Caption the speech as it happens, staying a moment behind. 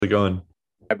it going?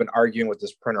 I've been arguing with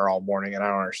this printer all morning and I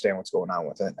don't understand what's going on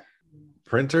with it.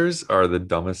 Printers are the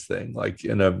dumbest thing. Like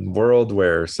in a world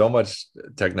where so much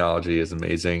technology is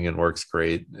amazing and works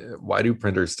great, why do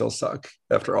printers still suck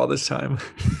after all this time?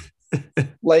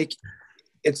 Like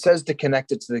it says to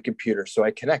connect it to the computer. So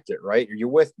I connect it, right? Are you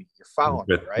with me? You're following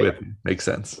me, right? With makes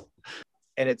sense.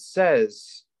 And it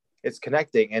says it's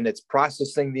connecting and it's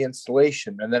processing the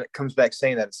installation. And then it comes back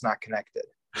saying that it's not connected.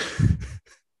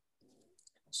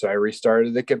 So I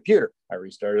restarted the computer. I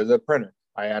restarted the printer.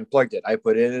 I unplugged it. I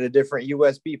put it in a different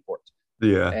USB port.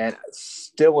 Yeah. And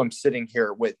still I'm sitting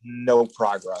here with no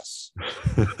progress.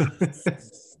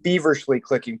 Feverishly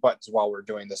clicking buttons while we're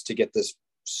doing this to get this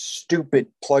stupid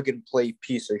plug and play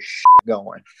piece of shit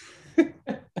going.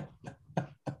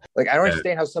 Like, I don't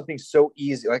understand how something's so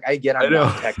easy. Like, I get I'm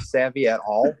not tech savvy at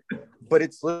all, but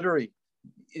it's literally,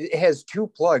 it has two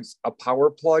plugs, a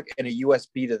power plug and a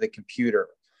USB to the computer.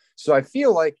 So I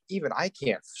feel like even I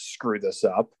can't screw this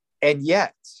up. And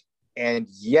yet,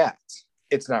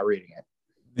 it's not reading it.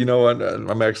 You know what?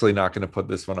 I'm actually not going to put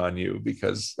this one on you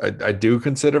because I do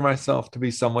consider myself to be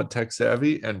somewhat tech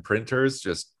savvy, and printers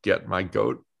just get my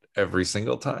goat every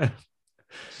single time.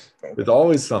 There's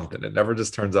always something. It never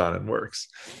just turns on and works.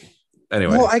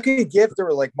 Anyway. Well, I could give there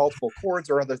were like multiple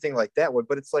cords or other thing like that one,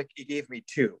 but it's like it gave me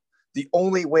two. The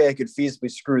only way I could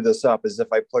feasibly screw this up is if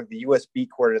I plug the USB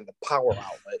cord in the power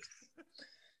outlet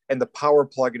and the power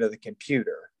plug into the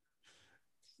computer.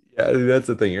 Yeah, that's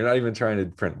the thing. You're not even trying to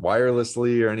print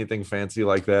wirelessly or anything fancy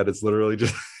like that. It's literally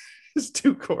just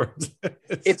two cords.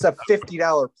 It's a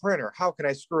 $50 printer. How can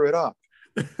I screw it up?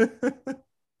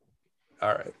 All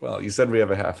right. Well, you said we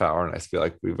have a half hour, and I feel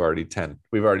like we've already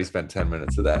spent 10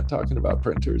 minutes of that talking about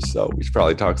printers. So we should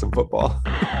probably talk some football.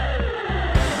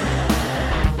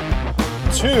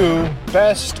 Two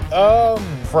best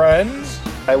friends.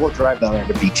 I will drive down there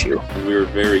to beat you. We were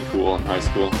very cool in high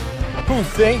school. Who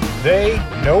think they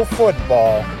know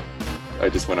football. I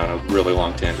just went on a really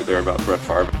long tangent there about Brett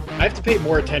Favre. I have to pay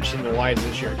more attention to the Lions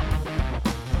this year.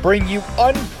 Bring you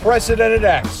unprecedented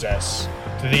access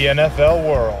to the NFL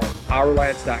world.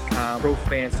 OurLions.com, Pro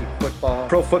Fantasy Football,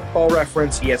 Pro Football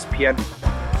Reference, ESPN.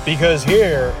 Because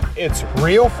here, it's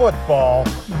real football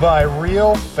by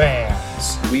real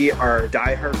fans. We are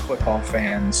diehard football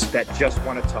fans that just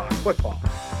want to talk football.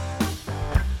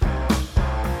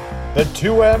 The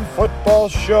 2M Football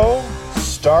Show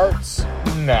starts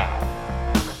now.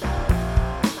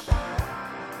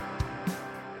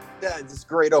 Yeah, this is a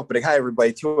great opening. Hi,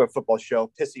 everybody. 2M Football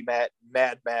Show. Pissy Matt,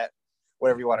 Mad Matt,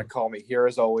 whatever you want to call me. Here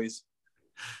as always.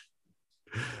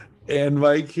 And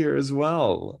Mike here as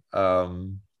well.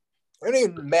 I'm not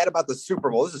even mad about the Super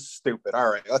Bowl. This is stupid. All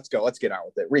right, let's go. Let's get on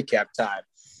with it. Recap time.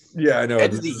 Yeah, I know.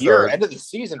 End of the year, end of the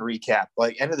season recap.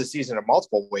 Like end of the season, a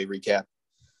multiple way recap.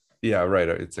 Yeah, right.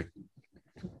 It's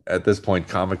at this point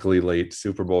comically late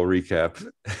Super Bowl recap.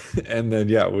 And then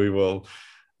we will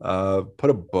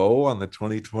put a bow on the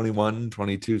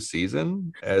 2021-22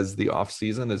 season as the off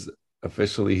season is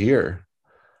officially here.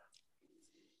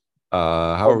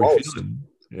 How are we feeling?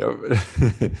 How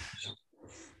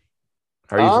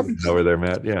are you feeling over there,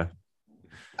 Matt? Yeah.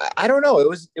 I don't know. It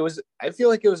was. I feel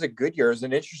like it was a good year. It was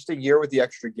an interesting year with the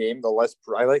extra game. I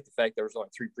like the fact there was only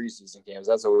 3 preseason games.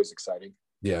 That's always exciting.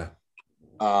 Yeah.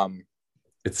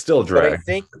 It's still drag. But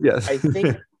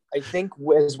I think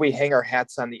as we hang our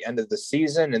hats on the end of the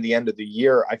season and the end of the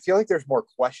year, I feel like there's more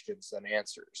questions than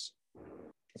answers.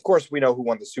 Of course, we know who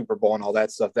won the Super Bowl and all that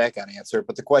stuff that got answered,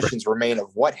 but the questions remain of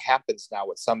what happens now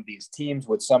with some of these teams,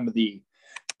 with some of the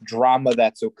drama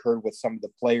that's occurred with some of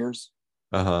the players.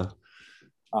 Right.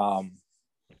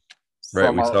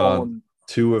 We saw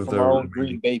two of our own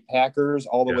Green Bay Packers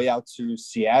all the way out to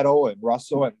Seattle and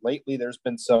Russell. And lately there's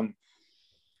been some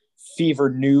fever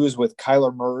news with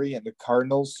Kyler Murray and the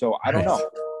Cardinals. So I don't know.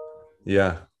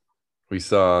 Yeah. We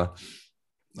saw,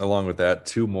 along with that,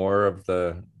 2 more of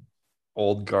the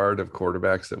old guard of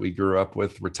quarterbacks that we grew up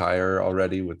with retire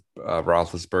already with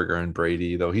Roethlisberger and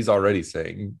Brady, though he's already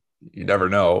saying you never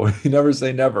know. You never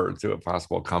say never to a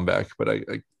possible comeback, but I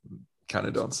kind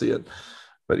of don't see it.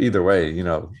 But either way,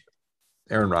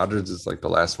 Aaron Rodgers is like the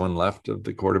last one left of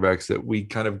the quarterbacks that we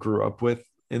kind of grew up with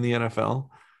in the NFL.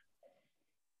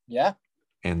 Yeah.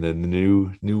 And then the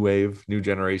new wave, new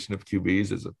generation of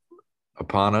QBs is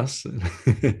upon us.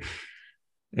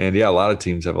 And a lot of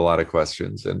teams have a lot of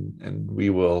questions, and we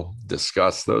will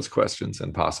discuss those questions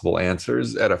and possible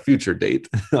answers at a future date.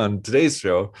 On today's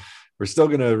show, we're still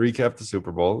going to recap the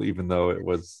Super Bowl, even though it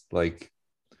was like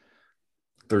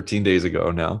 13 days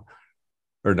ago now.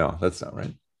 Or no, that's not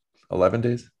right. 11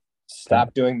 days?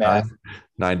 Stop doing math.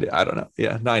 9 days. I don't know.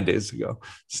 Yeah, 9 days ago.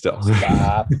 Still.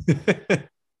 Stop.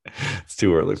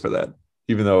 too early for that,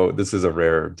 even though this is a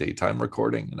rare daytime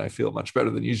recording and I feel much better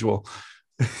than usual.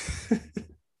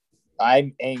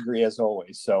 I'm angry as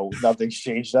always, so nothing's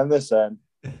changed on this end.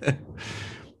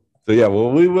 So yeah,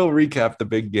 well, we will recap the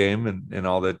big game and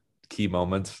all the key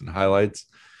moments and highlights.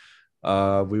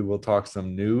 We will talk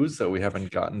some news that we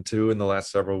haven't gotten to in the last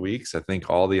several weeks. I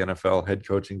think all the NFL head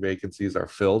coaching vacancies are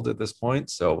filled at this point.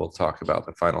 So we'll talk about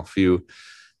the final few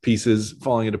pieces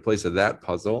falling into place of that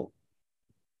puzzle.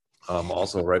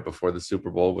 Also, right before the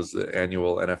Super Bowl was the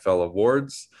annual NFL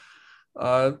awards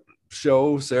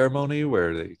show ceremony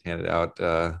where they handed out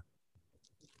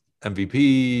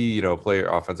MVP,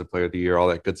 offensive player of the year, all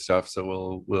that good stuff.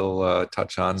 So we'll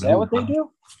touch on Is that what they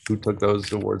do? Who took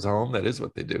those awards home. That is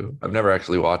what they do. I've never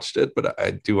actually watched it, but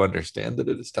I do understand that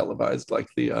it is televised like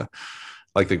the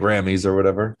Grammys or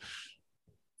whatever.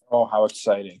 Oh, how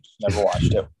exciting. Never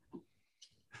watched it.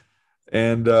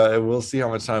 And we'll see how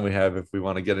much time we have if we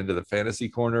want to get into the fantasy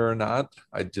corner or not.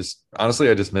 I just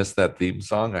missed that theme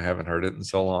song. I haven't heard it in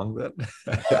so long that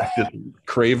I just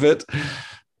crave it.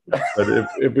 But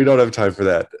if we don't have time for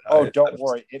that. Don't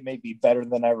worry. It may be better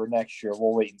than ever next year.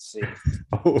 We'll wait and see.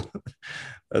 Oh,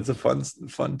 that's a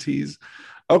fun tease.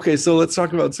 Okay, so let's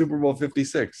talk about Super Bowl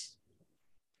 56.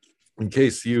 In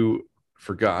case you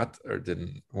forgot or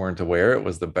weren't aware, it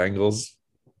was the Bengals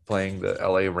playing the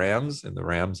LA Rams in the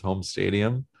Rams home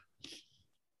stadium.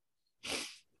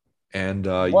 And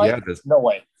no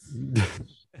way.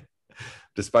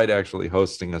 Despite actually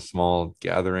hosting a small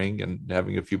gathering and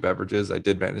having a few beverages, I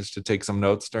did manage to take some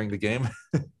notes during the game.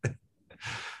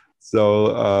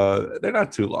 So they're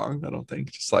not too long, I don't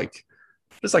think. Just like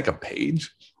a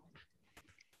page.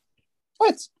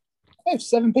 What? I have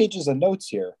 7 pages of notes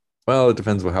here. Well, it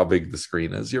depends on how big the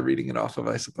screen is you're reading it off of,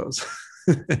 I suppose.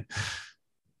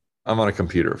 I'm on a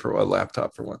computer for a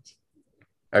laptop for once.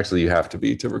 Actually, you have to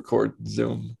be to record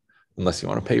Zoom unless you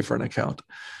want to pay for an account.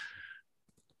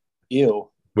 Ew.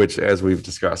 Which, as we've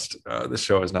discussed, the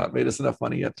show has not made us enough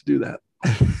money yet to do that.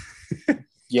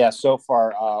 Yeah, so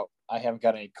far, I haven't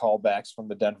got any callbacks from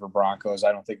the Denver Broncos.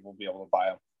 I don't think we'll be able to buy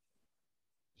them.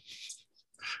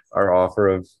 Our offer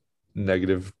of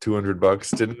negative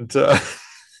 $200 didn't.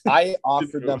 I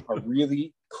offered them a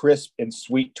really crisp and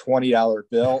sweet $20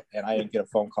 bill, and I didn't get a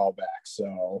phone call back.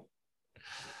 So,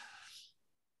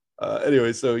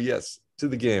 anyway, so yes, to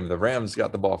the game. The Rams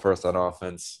got the ball first on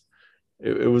offense.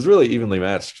 It was really evenly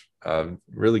matched.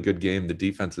 Really good game. The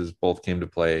defenses both came to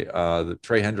play. The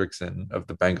Trey Hendrickson of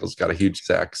the Bengals got a huge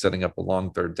sack, setting up a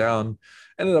long third down,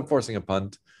 ended up forcing a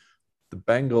punt. The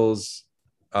Bengals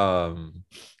got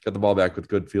the ball back with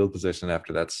good field position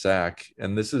after that sack.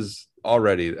 And this is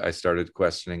already, I started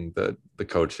questioning the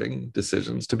coaching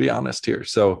decisions, to be honest here.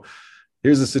 So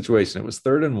here's the situation. It was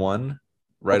 3rd and 1,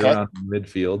 right around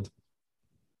midfield.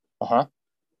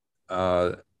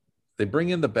 They bring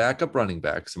in the backup running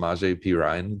back, Samaje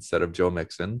Perine, instead of Joe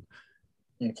Mixon.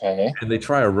 Okay. And they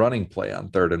try a running play on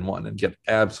 3rd and 1 and get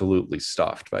absolutely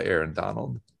stuffed by Aaron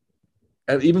Donald.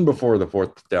 And even before the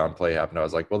 4th down play happened, I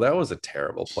was like, well, that was a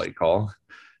terrible play call.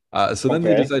 So then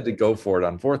they decided to go for it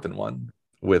on 4th and 1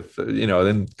 with,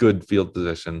 then good field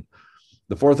position.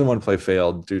 The 4th and 1 play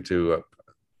failed due to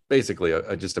basically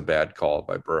just a bad call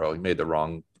by Burrow. He made the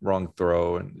wrong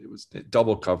throw, and it was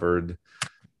double covered.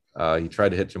 He tried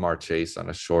to hit Jamar Chase on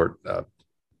a short, a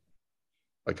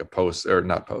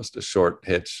short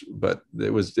hitch, but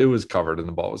it was covered and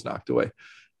the ball was knocked away.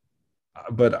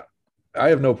 But I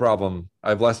have no problem. I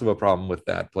have less of a problem with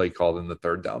that play called in the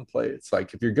 3rd down play. It's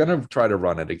like, if you're going to try to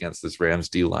run it against this Rams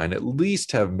D line, at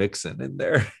least have Mixon in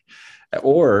there.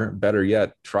 Or better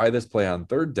yet, try this play on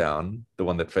 3rd down, the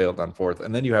one that failed on 4th,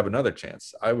 and then you have another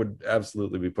chance. I would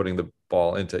absolutely be putting the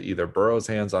ball into either Burrow's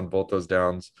hands on both those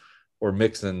downs or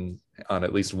Mixon on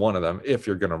at least one of them if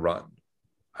you're going to run.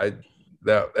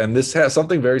 And this has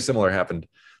something very similar happened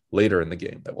later in the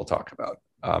game that we'll talk about.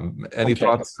 Any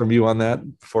thoughts from you on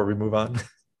that before we move on?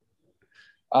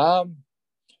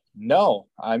 No.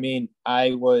 I mean,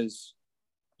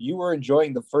 you were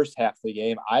enjoying the first half of the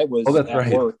game. I was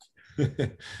at work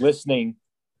listening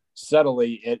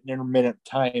subtly at intermittent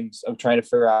times of trying to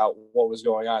figure out what was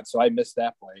going on. So I missed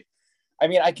that play. I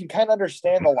mean, I can kind of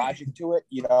understand the logic to it.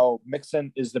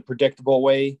 Mixon is the predictable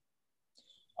way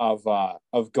of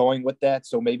going with that.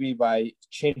 So maybe by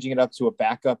changing it up to a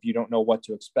backup, you don't know what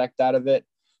to expect out of it.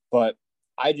 But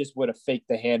I just would have faked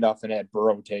the handoff and had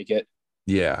Burrow take it.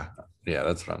 Yeah,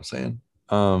 that's what I'm saying.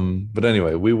 But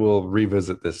anyway, we will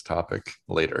revisit this topic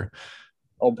later.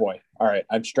 Oh boy. All right.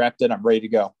 I'm strapped in. I'm ready to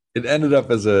go. It ended up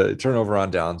as a turnover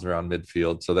on downs around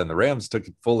midfield. So then the Rams took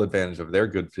full advantage of their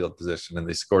good field position, and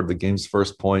they scored the game's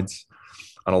first points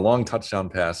on a long touchdown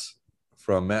pass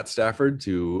from Matt Stafford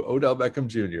to Odell Beckham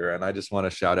Jr. And I just want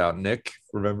to shout out Nick.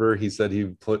 Remember, he said he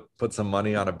put some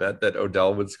money on a bet that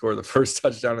Odell would score the first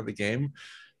touchdown of the game.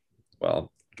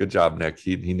 Well, good job, Nick.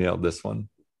 He nailed this one.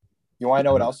 You want to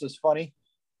know what else is funny?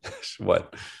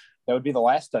 What? That would be the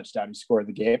last touchdown he scored in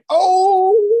the game.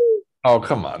 Oh,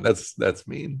 come on. That's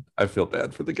mean. I feel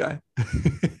bad for the guy.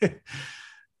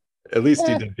 At least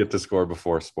he did get to score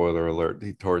before, spoiler alert.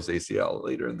 He tore his ACL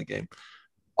later in the game.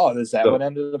 Oh, is that what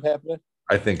ended up happening?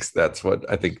 I think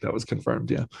that was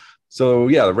confirmed. Yeah. So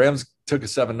yeah, the Rams took a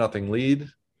 7-0 lead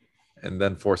and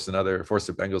then forced the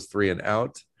Bengals 3 and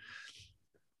out.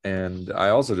 And I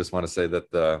also just want to say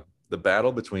that the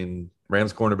battle between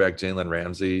Rams cornerback Jalen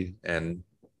Ramsey and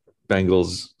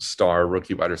Bengals star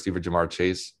rookie wide receiver Jamar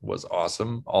Chase was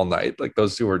awesome all night. Like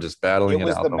those two were just battling it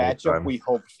out. It was the matchup we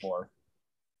hoped for.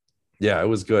 Yeah, it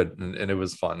was good and it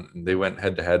was fun. They went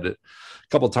head to head a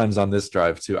couple times on this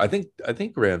drive too. I think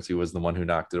Ramsey was the one who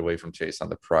knocked it away from Chase on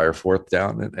the prior 4th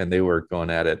down, and they were going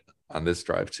at it on this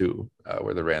drive too,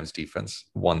 where the Rams defense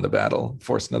won the battle,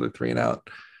 forced another 3 and out.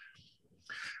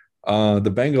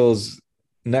 The Bengals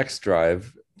next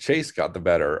drive, Chase got the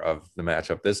better of the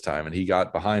matchup this time, and he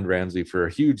got behind Ramsey for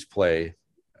a huge play,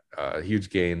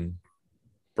 huge gain.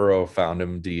 Burrow found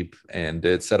him deep, and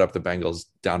it set up the Bengals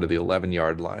down to the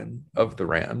 11-yard line of the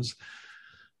Rams.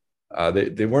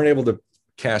 They weren't able to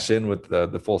cash in with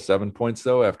the full 7 points,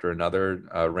 though, after another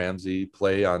Ramsey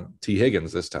play on T.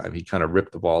 Higgins this time. He kind of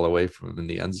ripped the ball away from him in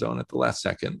the end zone at the last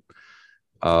second.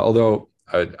 Although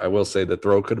I will say the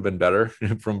throw could have been better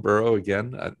from Burrow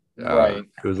again. Right.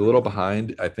 It was a little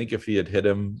behind. I think if he had hit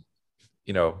him,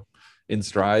 in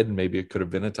stride, maybe it could have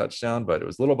been a touchdown, but it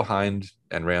was a little behind,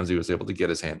 and Ramsey was able to get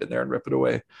his hand in there and rip it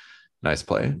away. Nice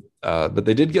play. But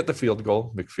they did get the field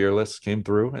goal. McFearless came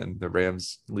through, and the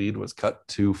Rams lead was cut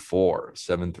to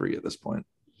 7-3 at this point.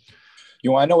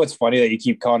 You want to know what's funny that you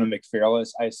keep calling him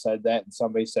McFearless? I said that, and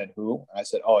somebody said who? And I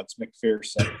said, oh, it's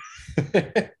McPherson.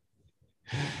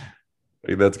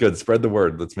 That's good. Spread the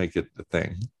word. Let's make it a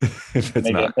thing. If it's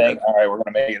make not it a thing. All right, we're going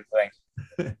to make it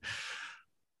a thing.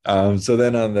 So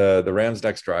then on the Rams'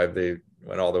 next drive, they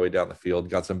went all the way down the field,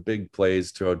 got some big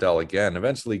plays to Odell again.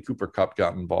 Eventually, Cooper Kupp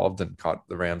got involved and caught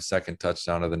the Rams' second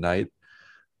touchdown of the night.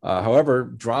 However,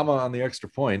 drama on the extra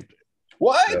point.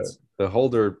 What? The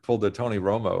holder pulled a Tony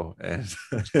Romo, and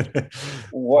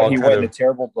what? He went into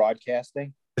terrible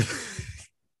broadcasting.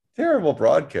 Terrible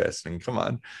broadcasting. Come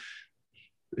on,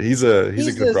 he's a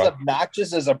good as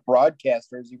obnoxious as a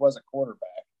broadcaster as he was a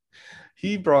quarterback.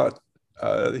 He brought.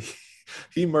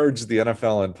 He merged the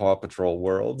NFL and Paw Patrol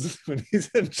worlds when he's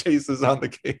in Chases on the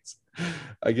case.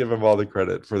 I give him all the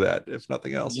credit for that, if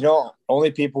nothing else.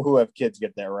 Only people who have kids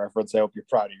get that reference. I hope you're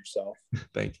proud of yourself.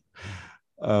 Thank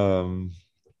you.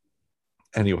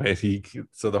 Anyway,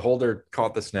 so the holder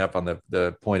caught the snap on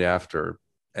the point after,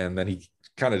 and then he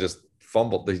kind of just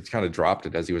fumbled. He kind of dropped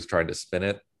it as he was trying to spin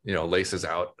it, laces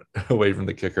out away from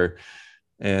the kicker.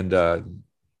 And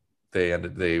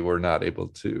they were not able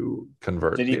to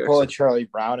convert. Did he pull a Charlie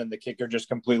Brown and the kicker just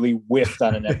completely whiffed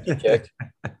on an empty kick?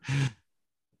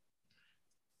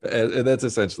 And that's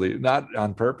essentially not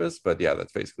on purpose, but yeah,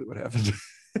 that's basically what happened.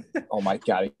 Oh my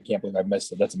God, I can't believe I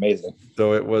missed it. That's amazing.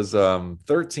 So it was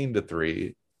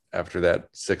 13-3 after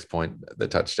that 6-point, the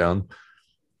touchdown.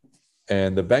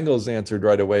 And the Bengals answered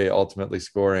right away, ultimately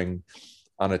scoring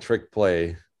on a trick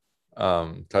play.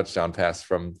 Touchdown pass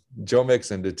from Joe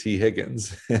Mixon to T.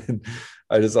 Higgins. And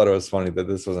I just thought it was funny that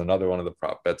this was another one of the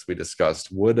prop bets we discussed.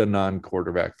 Would a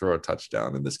non-quarterback throw a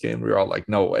touchdown in this game? We were all like,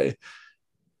 no way.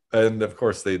 And of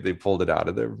course they pulled it out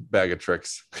of their bag of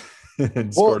tricks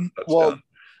and scored a touchdown. Well,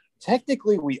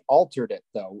 technically we altered it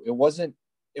though. It wasn't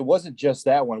just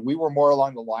that one. We were more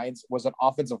along the lines, was an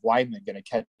offensive lineman going to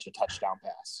catch a touchdown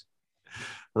pass?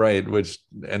 Right,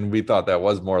 and we thought that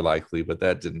was more likely, but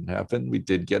that didn't happen. We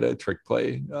did get a trick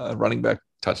play, running back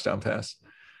touchdown pass.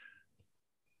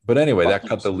 But anyway, that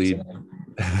cut the lead.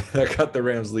 That cut the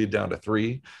Rams lead down to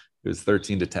 3. It was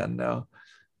 13-10 now.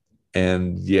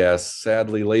 And yes,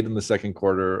 sadly, late in the second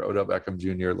quarter, Odell Beckham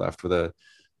Jr. left with a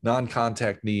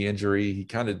non-contact knee injury. He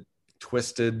kind of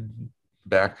twisted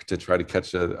back to try to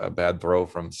catch a bad throw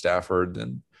from Stafford,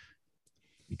 and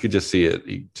you could just see it.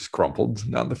 He just crumpled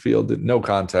down the field. No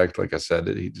contact, like I said.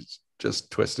 He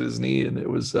just twisted his knee, and it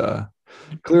was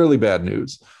clearly bad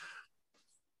news.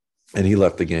 And he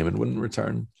left the game and wouldn't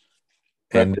return.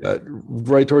 And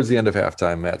right towards the end of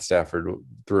halftime, Matt Stafford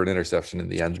threw an interception in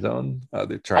the end zone. I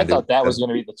thought that was going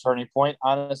to be the turning point,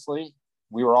 honestly.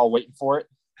 We were all waiting for it.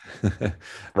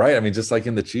 Right. I mean, just like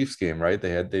in the Chiefs game, right?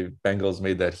 The Bengals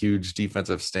made that huge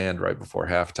defensive stand right before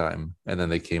halftime, and then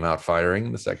they came out firing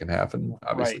in the second half, and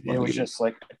obviously Right. won It the was game. just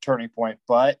like a turning point.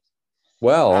 But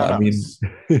Well, I I don't know.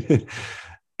 mean,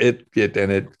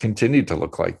 it continued to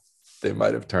look like they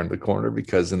might have turned the corner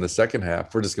because in the second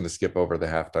half, we're just going to skip over the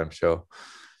halftime show.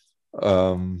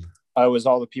 It was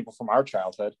all the people from our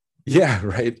childhood. Yeah,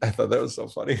 right. I thought that was so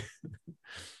funny.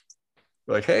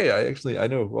 Like, hey, I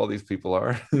know who all these people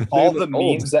are. They All look the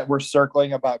old. memes that were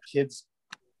circling about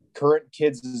current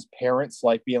kids' parents,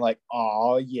 like being like,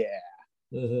 "Oh yeah,"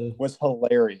 was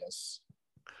hilarious.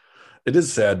 It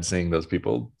is sad seeing those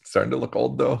people starting to look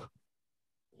old, though.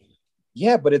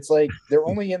 Yeah, but it's like they're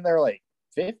only in their like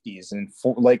 50s and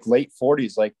like late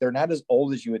 40s. Like they're not as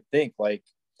old as you would think. Like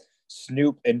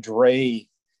Snoop and Dre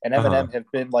and Eminem have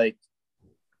been like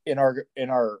in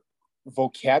our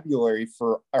vocabulary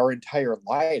for our entire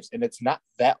lives, and it's not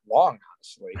that long,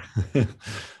 honestly.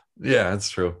 Yeah, that's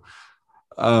true.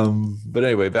 But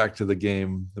anyway, back to the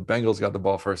game. The Bengals got the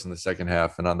ball first in the second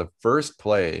half, and on the first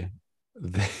play,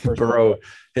 Burrow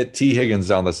hit T. Higgins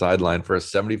down the sideline for a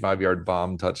 75-yard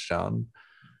bomb touchdown.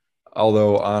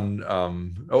 Although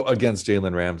against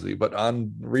Jalen Ramsey, but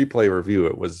on replay review,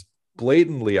 it was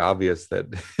blatantly obvious that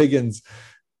Higgins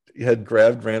had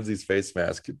grabbed Ramsey's face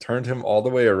mask, turned him all the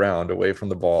way around away from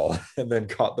the ball, and then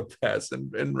caught the pass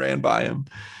and ran by him.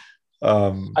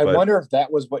 I wonder if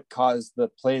that was what caused the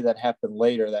play that happened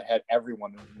later that had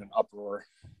everyone in an uproar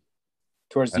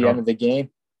towards the end of the game.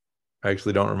 I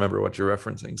actually don't remember what you're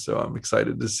referencing, so I'm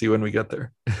excited to see when we get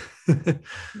there.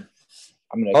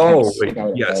 I'm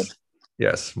gonna.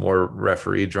 Yes, more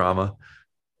referee drama.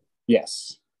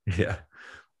 Yes. Yeah.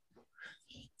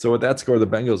 So with that score, the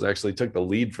Bengals actually took the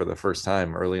lead for the first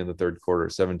time early in the third quarter,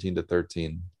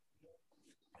 17-13.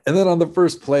 And then on the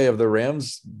first play of the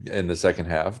Rams in the second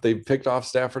half, they picked off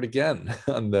Stafford again.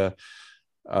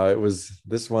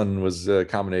 This one was a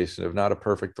combination of not a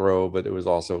perfect throw, but it was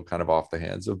also kind of off the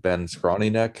hands of Ben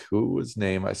Skowronek, whose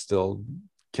name I still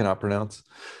cannot pronounce.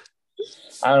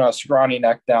 I don't know. Scrawny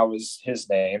Neck, that was his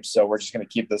name. So we're just going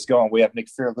to keep this going. We have Nick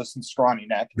Fearless and Scrawny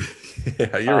Neck.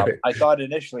 Yeah, you're right. I thought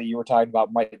initially you were talking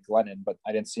about Mike Glennon, but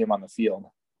I didn't see him on the field.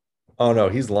 Oh, no,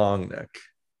 he's Long Neck.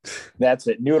 That's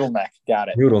it. Noodle Neck. Got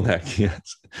it. Noodle Neck,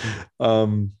 yes.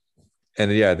 And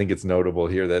yeah, I think it's notable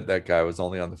here that guy was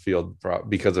only on the field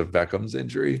because of Beckham's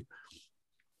injury.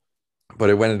 But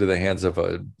it went into the hands of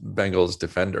a Bengals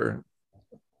defender.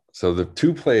 So the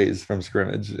two plays from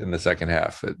scrimmage in the second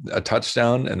half, a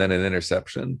touchdown and then an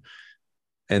interception.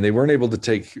 And they weren't able to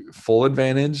take full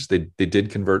advantage. They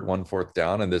did convert 1 4th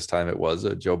down, and this time it was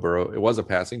a Joe Burrow. It was a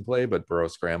passing play, but Burrow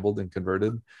scrambled and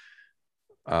converted.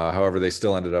 However, they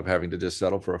still ended up having to just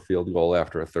settle for a field goal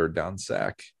after a 3rd down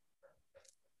sack.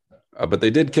 But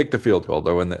they did kick the field goal,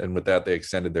 though, and with that, they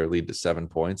extended their lead to 7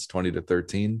 points,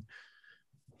 20-13.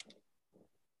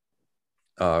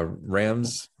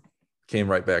 Rams came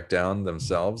right back down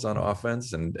themselves on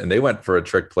offense, and they went for a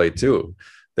trick play too.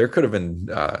 There could have been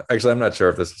actually, I'm not sure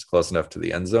if this was close enough to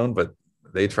the end zone, but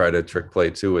they tried a trick play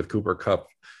too with Cooper Kupp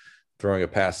throwing a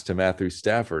pass to Matthew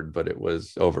Stafford, but it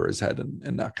was over his head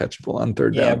and not catchable on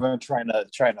 3rd down. Yeah, I'm trying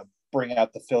to bring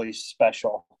out the Phillies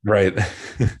special. Right.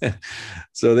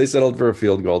 So they settled for a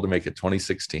field goal to make it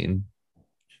 2016.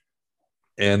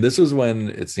 And this was when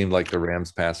it seemed like the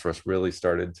Rams pass rush really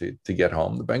started to get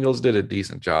home. The Bengals did a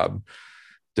decent job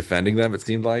defending them, it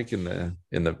seemed like, in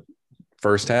the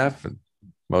first half and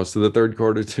most of the third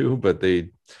quarter too. But they,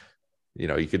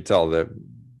 you could tell that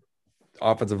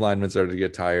offensive linemen started to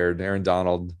get tired. Aaron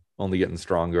Donald only getting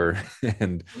stronger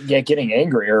and getting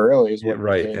angrier really is what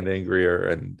and angrier.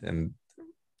 And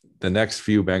the next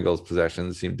few Bengals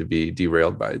possessions seemed to be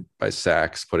derailed by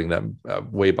sacks, putting them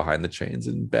way behind the chains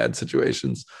in bad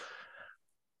situations.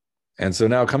 And so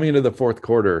now coming into the fourth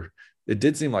quarter, it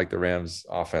did seem like the Rams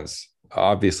offense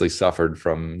obviously suffered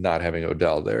from not having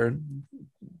Odell there.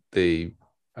 They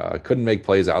couldn't make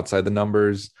plays outside the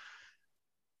numbers.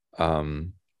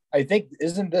 I think,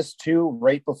 isn't this too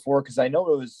right before? Because I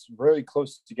know it was really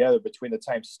close together between the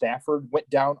time Stafford went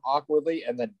down awkwardly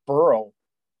and then Burrow,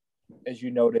 as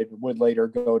you noted, would later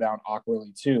go down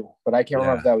awkwardly too. But I can't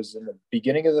remember if that was in the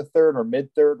beginning of the third or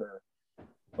mid-third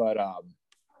but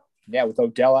with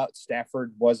Odell out,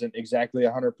 Stafford wasn't exactly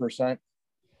 100%.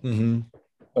 Mm-hmm.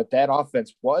 But that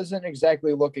offense wasn't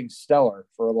exactly looking stellar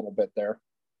for a little bit there.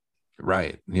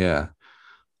 Right. Yeah.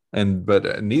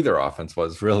 But neither offense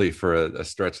was really for a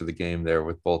stretch of the game there,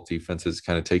 with both defenses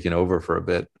kind of taking over for a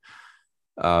bit.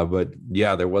 But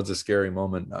yeah, there was a scary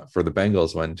moment for the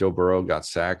Bengals when Joe Burrow got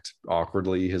sacked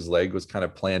awkwardly. His leg was kind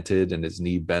of planted and his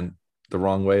knee bent the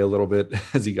wrong way a little bit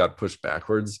as he got pushed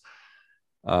backwards.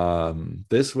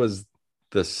 This was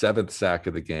the 7th sack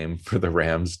of the game for the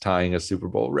Rams, tying a Super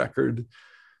Bowl record.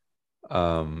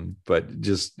 But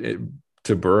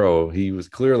to Burrow, he was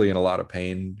clearly in a lot of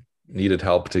pain, needed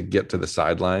help to get to the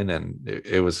sideline, and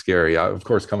it was scary. Of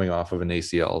course, coming off of an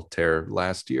ACL tear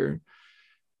last year,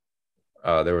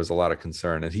 there was a lot of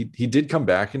concern, and he did come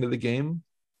back into the game.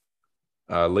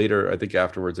 Later, I think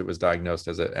afterwards, it was diagnosed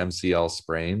as an MCL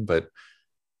sprain, but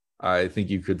I think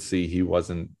you could see he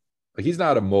wasn't like, he's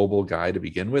not a mobile guy to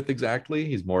begin with exactly.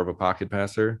 He's more of a pocket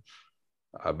passer,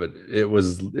 but it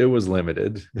was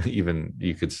limited. Even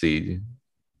you could see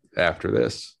after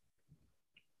this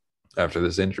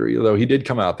injury, although he did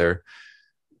come out there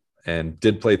and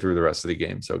did play through the rest of the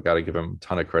game. So got to give him a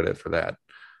ton of credit for that.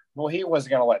 Well, he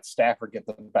wasn't going to let Stafford get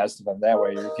the best of him that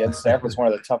way. You're kidding. Stafford's one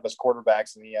of the toughest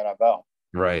quarterbacks in the NFL.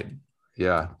 Right.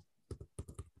 Yeah.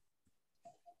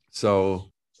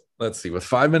 So let's see. With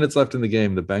 5 minutes left in the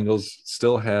game, the Bengals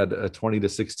still had a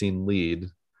 20-16 lead,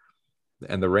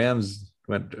 and the Rams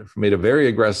made a very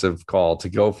aggressive call to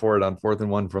go for it on 4th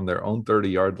and 1 from their own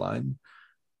 30-yard line.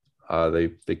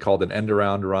 They called an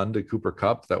end-around run to Cooper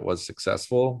Kupp that was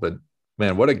successful, but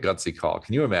man, what a gutsy call!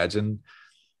 Can you imagine?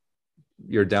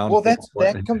 You're down. Well,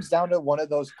 that comes down to one of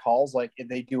those calls, like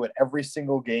they do it every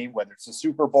single game, whether it's the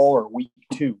Super Bowl or week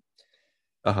 2.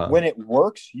 When it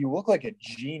works, you look like a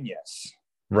genius.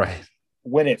 Right.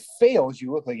 When it fails,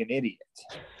 you look like an idiot.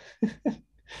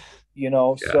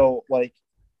 So like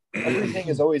everything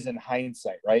is always in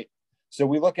hindsight, right? So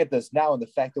we look at this now and the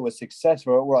fact that it was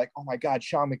successful, we're like, oh my God,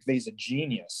 Sean McVay's a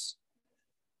genius.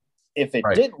 If it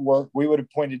didn't work, we would have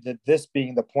pointed to this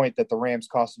being the point that the Rams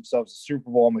cost themselves a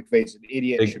Super Bowl. McVay's an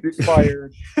idiot, should be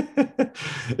fired.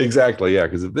 Exactly, yeah.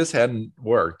 Because if this hadn't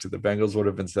worked, the Bengals would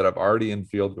have been set up already in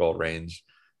field goal range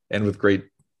and with great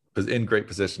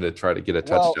position to try to get a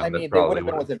touchdown. Well, I mean, they would have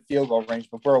been within field goal range,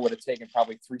 but Burrow would have taken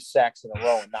probably 3 sacks in a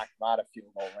row and knocked him out of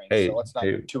field goal range. So let's not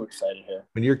get too excited here.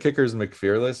 When your kicker's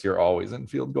McFearless, you're always in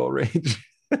field goal range.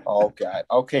 Oh, God.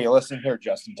 Okay, listen here,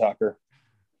 Justin Tucker.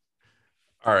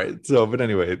 All right. So, but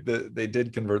anyway, they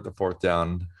did convert the 4th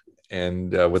down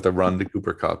and with a run to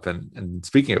Cooper Kupp. And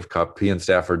speaking of Kupp, he and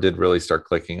Stafford did really start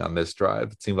clicking on this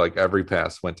drive. It seemed like every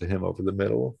pass went to him over the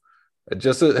middle. It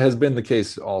just has been the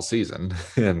case all season,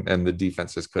 and the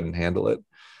defense just couldn't handle it.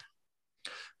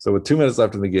 So with 2 minutes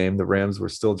left in the game, the Rams were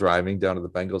still driving down to the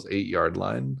Bengals 8-yard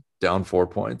line, down 4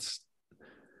 points.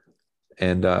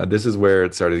 And this is where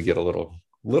it started to get a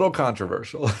little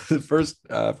controversial. First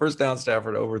down,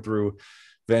 Stafford overthrew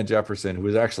Van Jefferson, who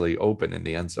was actually open in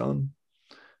the end zone,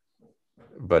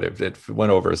 but it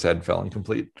went over his head, fell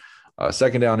incomplete.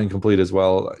 Second down, incomplete as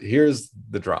well. Here's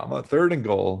the drama. 3rd and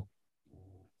goal.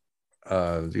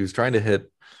 He was trying to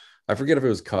hit, I forget if it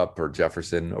was Kupp or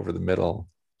Jefferson over the middle,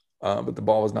 but the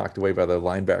ball was knocked away by the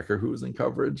linebacker who was in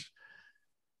coverage.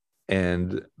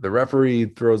 And the referee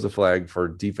throws a flag for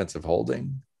defensive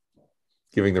holding,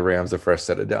 giving the Rams a fresh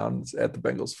set of downs at the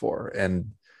Bengals 4.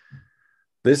 And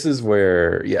this is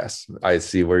where, yes, I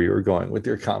see where you were going with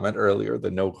your comment earlier,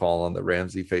 the no call on the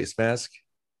Ramsey face mask.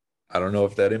 I don't know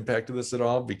if that impacted this at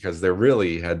all, because there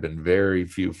really had been very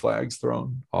few flags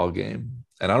thrown all game.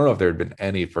 And I don't know if there had been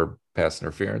any for pass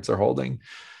interference or holding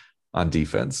on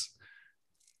defense.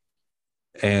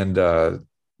 And on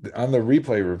the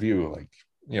replay review,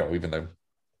 even the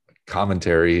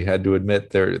commentary had to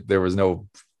admit there was no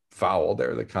foul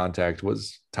there. The contact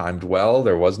was timed well.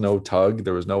 There was no tug.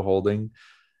 There was no holding.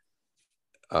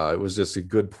 It was just a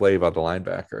good play by the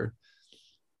linebacker.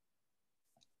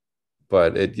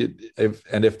 But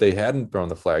if they hadn't thrown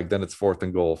the flag, then it's 4th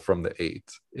and goal from the 8.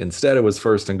 Instead, it was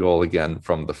 1st and goal again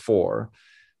from the 4.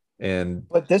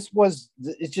 But this was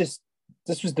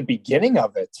the beginning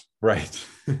of it. Right.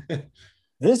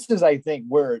 This is, I think,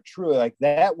 where it truly,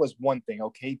 that was one thing.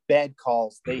 Okay, bad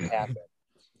calls, they happen.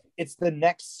 It's the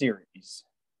next series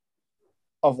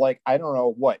of I don't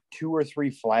know what, 2 or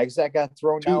 3 flags that got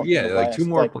thrown out. Yeah, 2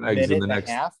 more flags in the next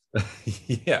half.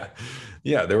 Yeah.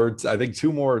 There were, I think,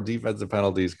 2 more defensive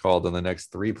penalties called in the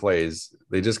next 3 plays.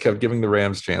 They just kept giving the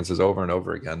Rams chances over and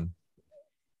over again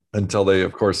until they,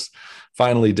 of course,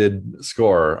 finally did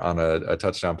score on a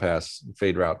touchdown pass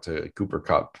fade route to Cooper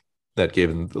Kupp that gave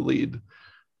them the lead.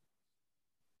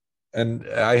 And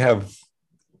I have,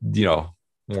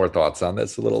 more thoughts on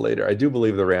this a little later. I do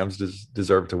believe the Rams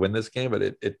deserve to win this game,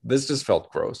 but this just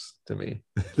felt gross to me.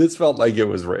 This felt like it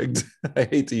was rigged. I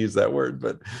hate to use that word,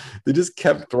 but they just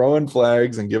kept throwing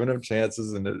flags and giving them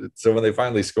chances. And so when they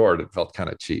finally scored, it felt kind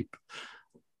of cheap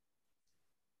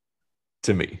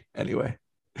to me anyway.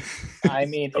 I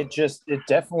mean, it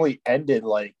definitely ended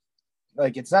like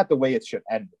it's not the way it should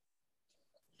end.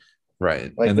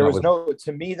 Right. Like And there that was no,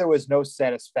 to me, there was no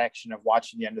satisfaction of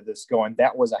watching the end of this going,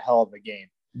 that was a hell of a game.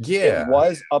 yeah. It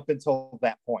was up until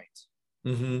that point.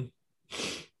 Mm-hmm.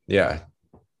 Yeah.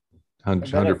 And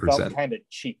then it felt 100%. kind of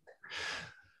cheap.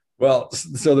 Well,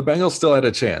 so the Bengals still had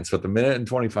a chance with a minute and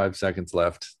 25 seconds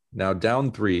left. Now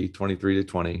down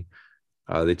 23-20.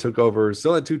 They took over,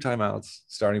 still had 2 timeouts,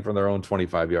 starting from their own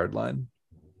 25-yard line.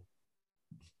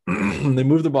 They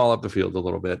moved the ball up the field a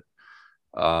little bit.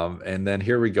 And then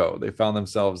here we go. They found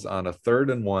themselves on a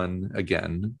 3rd and 1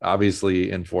 again,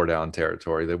 obviously in 4-down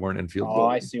territory. They weren't in field goal. Oh,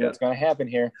 I see what's going to happen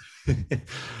here.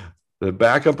 The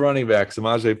backup running back,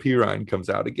 Samaje Perine, comes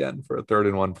out again for a 3rd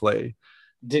and 1 play.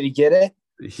 Did he get it?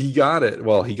 He got it.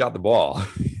 Well, he got the ball.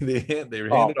 they hand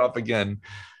it off again.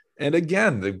 And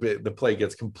again, the play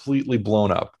gets completely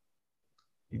blown up.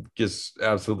 He gets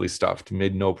absolutely stuffed,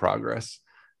 made no progress.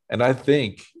 And I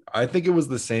think it was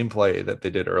the same play that they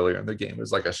did earlier in the game. It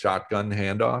was like a shotgun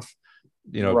handoff,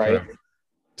 Right. kind of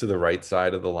to the right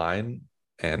side of the line,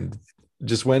 and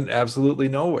just went absolutely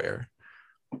nowhere.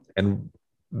 And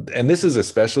this is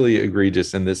especially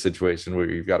egregious in this situation where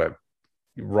you've got a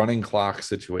running clock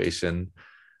situation.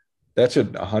 That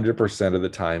should 100% of the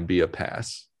time be a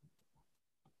pass.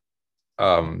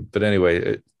 But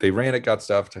anyway, they ran it, got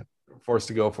stuffed, forced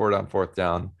to go for it on 4th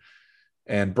down.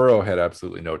 And Burrow had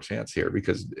absolutely no chance here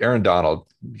because Aaron Donald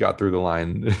got through the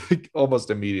line almost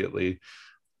immediately.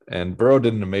 And Burrow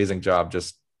did an amazing job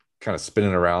just kind of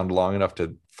spinning around long enough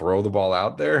to throw the ball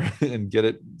out there and get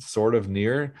it sort of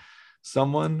near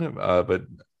someone. But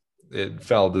it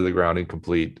fell to the ground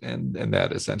incomplete. And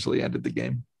that essentially ended the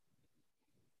game.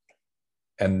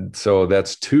 And so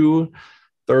that's 2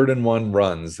 3rd and 1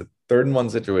 runs, 3rd and 1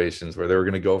 situations where they were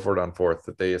going to go for it on 4th,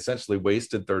 that they essentially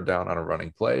wasted 3rd down on a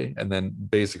running play and then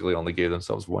basically only gave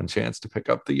themselves 1 chance to pick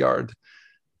up the yard.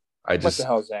 What the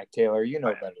hell, Zach Taylor? You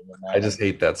know better than that. I just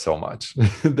hate that so much.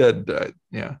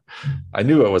 I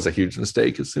knew it was a huge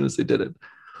mistake as soon as they did it.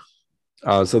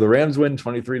 So the Rams win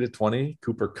 23-20.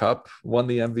 Cooper Kupp won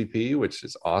the MVP, which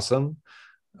is awesome.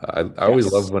 I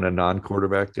always love when a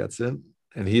non-quarterback gets it.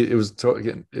 And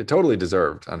it totally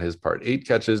deserved on his part. 8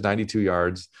 catches, 92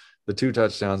 yards, the 2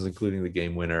 touchdowns, including the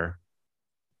game winner.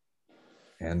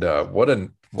 And what a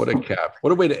cap.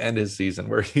 What a way to end his season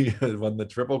where he won the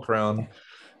Triple Crown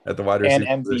at the wide receiver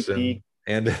and MVP. Position,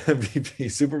 and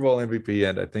MVP, Super Bowl MVP,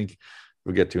 and I think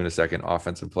we'll get to in a second,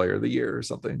 Offensive Player of the Year or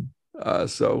something.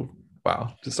 So,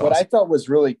 wow. Just what awesome. I thought was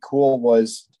really cool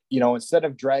was, instead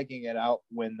of dragging it out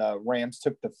when the Rams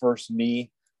took the first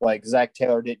knee, like Zach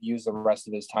Taylor didn't use the rest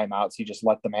of his timeouts. He just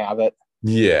let them have it.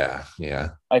 Yeah.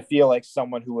 I feel like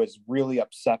someone who was really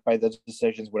upset by those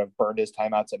decisions would have burned his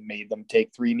timeouts and made them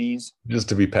take 3 knees. Just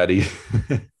to be petty.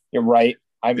 You're right.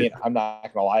 I mean, I'm not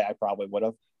going to lie. I probably would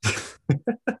have.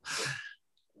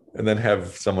 And then have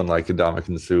someone like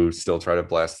Ndamukong Suh still try to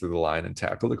blast through the line and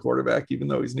tackle the quarterback, even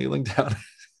though he's kneeling down.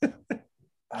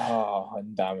 Oh,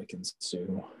 Ndamukong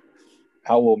Suh.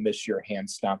 How we'll miss your hand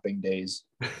stomping days.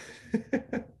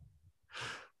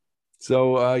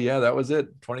 So, that was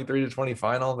it. 23-20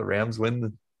 final. The Rams win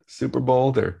the Super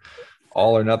Bowl. Their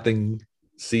all or nothing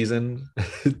season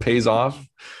pays off.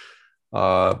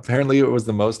 Apparently, it was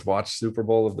the most watched Super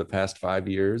Bowl of the past 5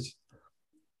 years.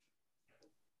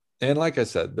 And like I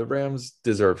said, the Rams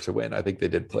deserve to win. I think they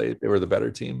did play. They were the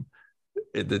better team.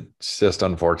 It's just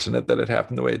unfortunate that it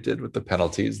happened the way it did with the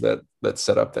penalties that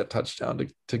set up that touchdown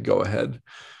to go ahead.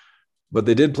 But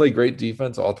they did play great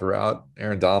defense all throughout.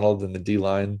 Aaron Donald and the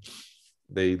D-line,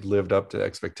 they lived up to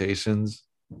expectations.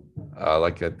 I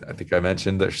think I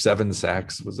mentioned, their 7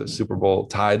 sacks was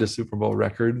tied a Super Bowl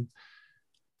record.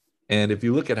 And if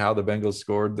you look at how the Bengals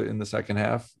scored in the second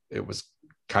half, it was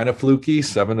kind of fluky.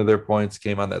 7 of their points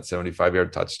came on that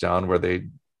 75-yard touchdown where they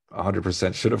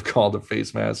 100% should have called a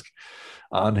face mask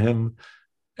on him.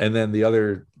 And then the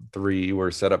other 3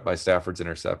 were set up by Stafford's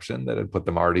interception that had put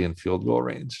them already in field goal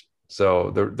range.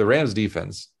 So the Rams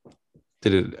defense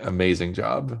did an amazing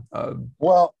job.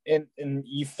 Well, and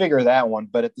you figure that one,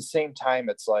 but at the same time,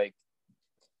 it's like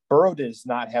Burrow does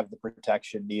not have the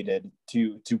protection needed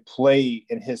to play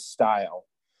in his style.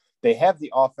 They have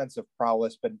the offensive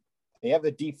prowess, but they have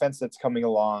the defense that's coming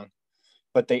along,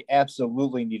 but they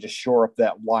absolutely need to shore up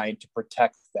that line to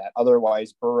protect that.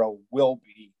 Otherwise, Burrow will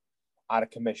be out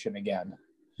of commission again.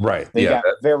 Right. They got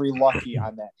very lucky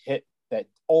on that hit that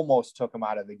almost took him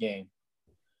out of the game.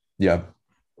 Yeah.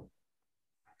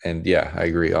 And I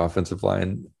agree. Offensive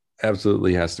line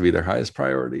absolutely has to be their highest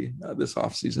priority this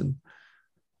offseason.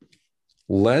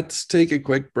 Let's take a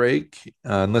quick break,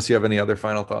 unless you have any other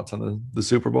final thoughts on the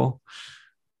Super Bowl.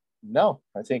 No,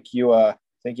 I think you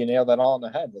nailed that all on the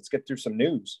head. Let's get through some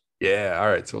news. Yeah. All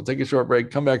right. So we'll take a short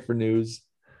break, come back for news,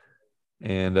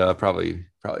 and probably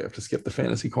have to skip the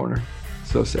fantasy corner.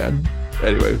 So sad.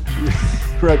 Anyway,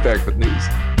 right back with news.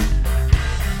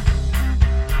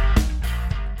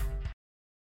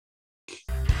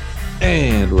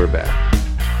 And we're back.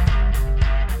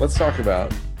 Let's talk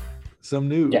about some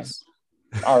news. Yes.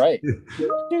 All right.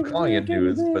 Calling it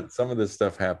news, but some of this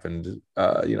stuff happened,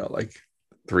 like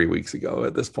 3 weeks ago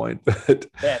at this point. But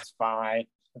That's fine.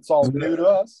 It's all new to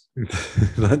us.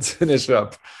 let's finish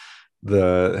up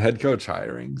the head coach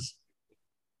hirings.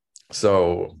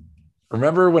 So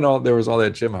remember when there was all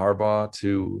that Jim Harbaugh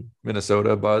to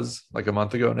Minnesota buzz like a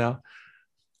month ago now?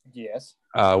 Yes.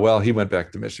 Well, he went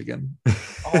back to Michigan.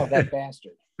 Oh, that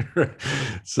bastard.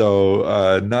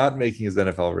 So not making his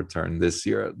NFL return this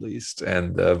year, at least.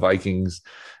 And the Vikings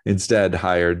instead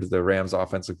hired the Rams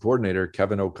offensive coordinator,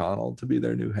 Kevin O'Connell, to be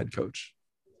their new head coach.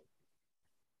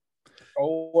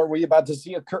 Oh, are we about to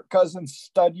see a Kirk Cousins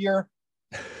stud year?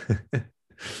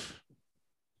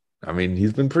 I mean,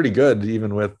 he's been pretty good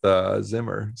even with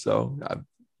Zimmer. So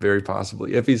very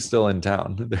possibly, if he's still in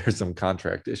town. There's some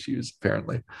contract issues,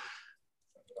 apparently.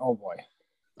 Oh, boy.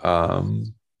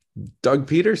 Doug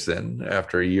Peterson,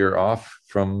 after a year off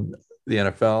from the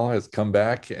NFL, has come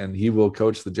back, and he will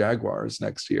coach the Jaguars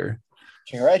next year.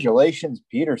 Congratulations,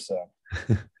 Peterson.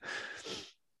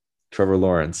 Trevor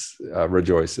Lawrence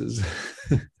rejoices.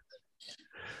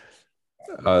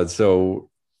 So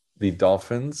the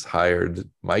Dolphins hired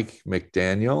Mike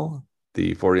McDaniel,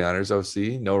 the 49ers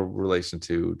OC, no relation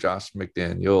to Josh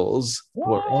McDaniels.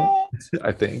 Plural.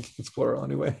 I think it's plural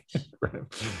anyway.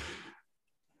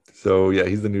 So, yeah,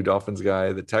 he's the new Dolphins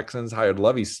guy. The Texans hired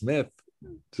Lovie Smith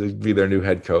to be their new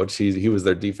head coach. He was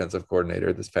their defensive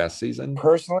coordinator this past season.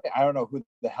 Personally, I don't know who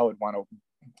the hell would want to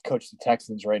coach the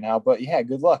Texans right now, but yeah,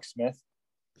 good luck, Smith.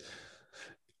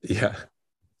 Yeah.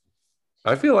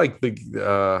 I feel like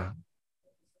the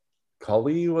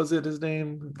Cully, was it his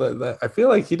name? But I feel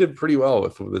like he did pretty well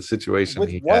with the situation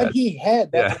with what he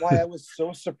had. That's why I was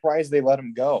so surprised they let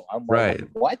him go. I'm like, right.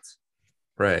 What?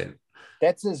 Right.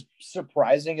 That's as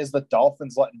surprising as the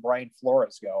Dolphins letting Brian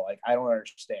Flores go. Like, I don't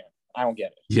understand. I don't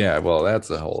get it. Yeah, well, that's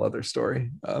a whole other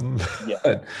story.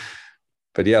 Yeah.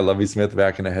 But yeah, Lovie Smith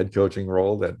back in a head coaching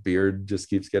role. That beard just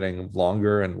keeps getting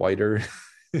longer and whiter.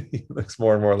 He looks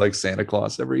more and more like Santa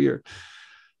Claus every year.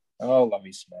 Oh,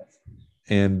 Lovie Smith.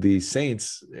 And the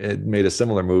Saints made a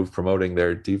similar move, promoting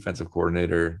their defensive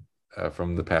coordinator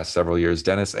from the past several years,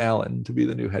 Dennis Allen, to be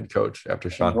the new head coach after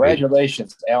Sean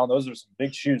Congratulations, Payton. Allen. Those are some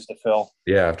big shoes to fill.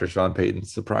 Yeah, after Sean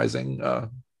Payton's surprising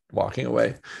walking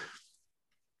away.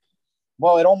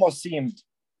 Well, it almost seemed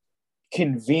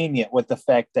convenient with the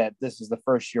fact that this is the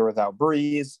first year without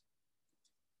Breeze.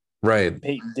 Right.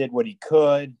 Payton did what he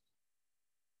could.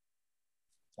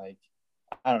 Like,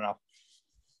 I don't know.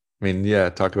 I mean, yeah,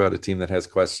 talk about a team that has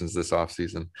questions this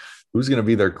offseason. Who's going to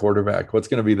be their quarterback? What's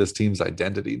going to be this team's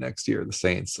identity next year? The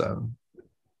Saints.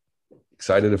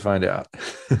 Excited to find out.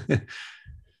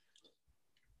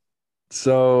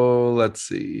 So let's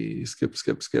see. Skip.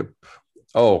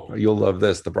 Oh, you'll love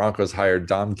this. The Broncos hired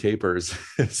Dom Capers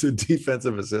as a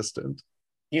defensive assistant.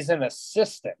 He's an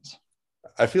assistant.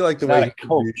 I feel like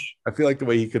the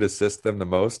way he could assist them the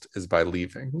most is by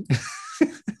leaving.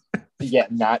 Yeah,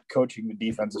 not coaching the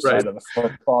defensive side of the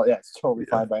football. Yeah, it's totally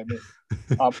fine by me.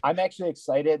 I'm actually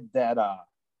excited that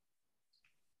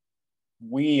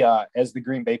we, as the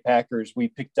Green Bay Packers, we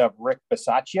picked up Rick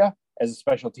Bisaccia as a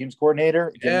special teams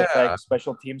coordinator. Given the fact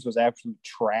special teams was absolute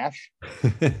trash.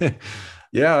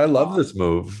 Yeah, I love this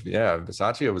move. Yeah,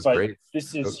 Bisaccia was great.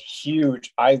 This is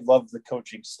huge. I love the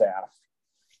coaching staff.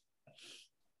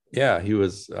 Yeah, he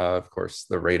was, of course,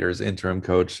 the Raiders interim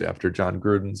coach after John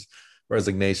Gruden's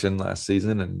resignation last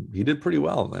season, and he did pretty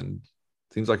well, and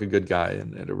seems like a good guy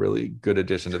and a really good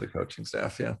addition to the coaching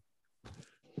staff. Yeah.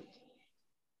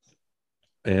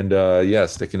 And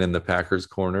sticking in the Packers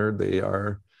corner, they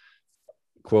are,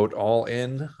 quote, all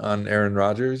in on Aaron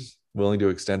Rodgers, willing to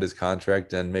extend his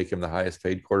contract and make him the highest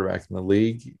paid quarterback in the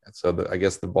league. So I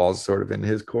guess the ball's sort of in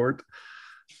his court.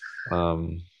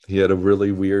 He had a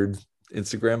really weird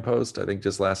Instagram post, I think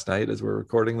just last night as we're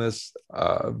recording this,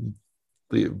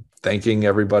 thanking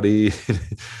everybody.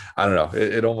 I don't know.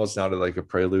 It almost sounded like a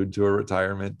prelude to a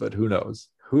retirement, but who knows?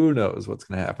 Who knows what's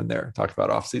going to happen there? Talk about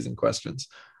off-season questions.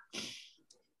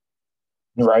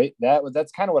 Right.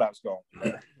 That's kind of what I was going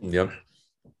for. Yep.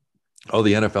 Oh,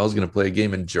 the NFL is going to play a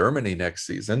game in Germany next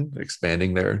season,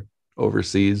 expanding their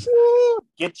overseas.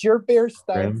 Get your beer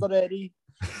steins ready.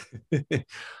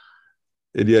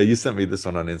 And yeah, you sent me this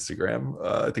one on Instagram.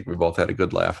 I think we both had a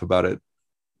good laugh about it.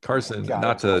 Carson, God,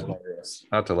 not that's to hilarious.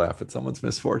 not to laugh at someone's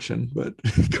misfortune, but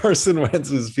Carson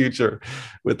Wentz's future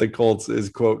with the Colts is,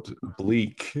 quote,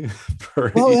 bleak.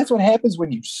 Well, that's what happens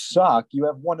when you suck. You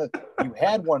had one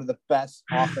of the best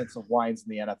offensive lines in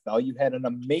the NFL. You had an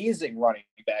amazing running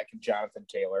back in Jonathan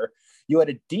Taylor. You had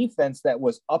a defense that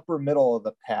was upper middle of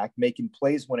the pack, making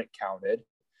plays when it counted.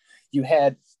 You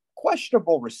had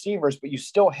questionable receivers, but you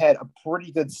still had a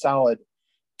pretty good, solid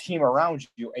team around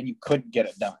you, and you couldn't get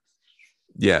it done.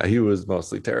 Yeah, he was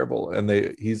mostly terrible, and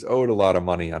he's owed a lot of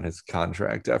money on his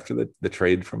contract after the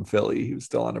trade from Philly. He was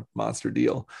still on a monster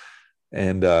deal,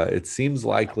 and it seems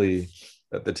likely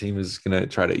that the team is going to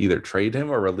try to either trade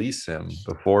him or release him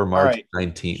before March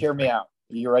 19th. Hear me out.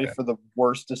 Are you ready for the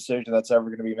worst decision that's ever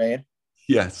going to be made?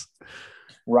 Yes.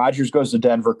 Rodgers goes to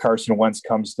Denver. Carson Wentz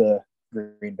comes to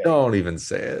Green Bay. Don't even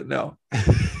say it. No.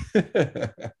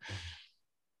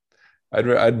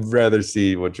 I'd rather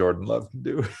see what Jordan Love can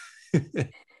do.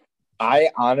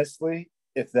 I honestly,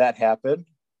 if that happened,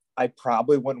 I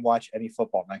probably wouldn't watch any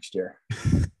football next year.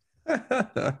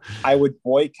 I would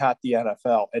boycott the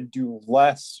NFL and do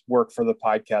less work for the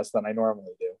podcast than I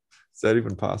normally do. Is that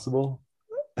even possible?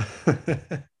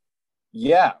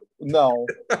 Yeah. No.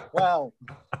 Well,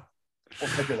 we'll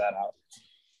figure that out.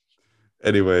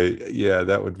 Anyway, yeah,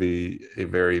 that would be a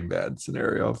very bad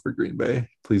scenario for Green Bay.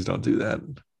 Please don't do that.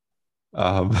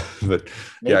 But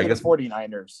maybe yeah, I guess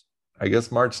 49ers. I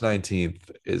guess March 19th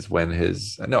is when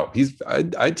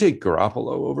I'd take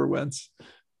Garoppolo over Wentz.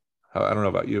 I don't know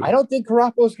about you. I don't think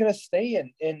Garoppolo's going to stay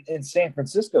in San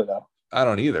Francisco, though. I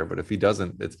don't either, but if he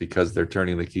doesn't, it's because they're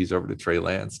turning the keys over to Trey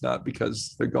Lance, not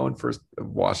because they're going for a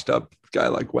washed up guy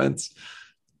like Wentz.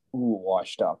 Ooh,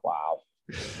 washed up. Wow.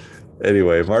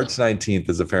 Anyway, March 19th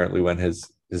is apparently when his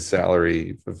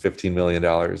salary of $15 million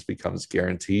becomes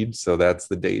guaranteed. So that's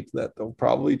the date that they'll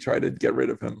probably try to get rid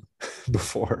of him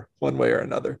before, one way or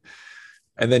another.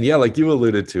 And then, yeah, like you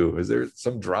alluded to, is there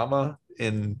some drama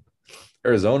in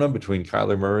Arizona between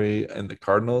Kyler Murray and the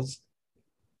Cardinals?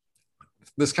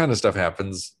 This kind of stuff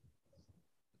happens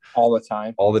all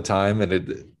the time.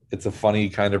 And it's a funny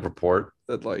kind of report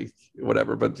that, like,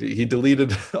 whatever, but he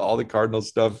deleted all the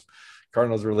Cardinals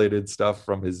related stuff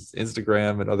from his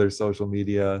Instagram and other social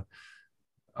media.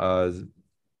 There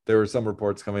were some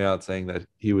reports coming out saying that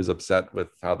he was upset with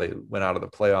how they went out of the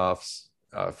playoffs,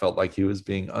 felt like he was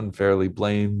being unfairly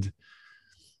blamed.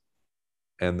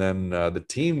 And then the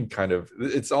team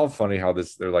it's all funny how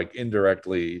they're like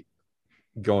indirectly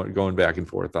going back and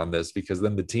forth on this, because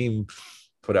then the team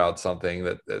put out something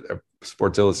that a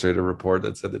Sports Illustrated report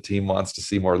that said the team wants to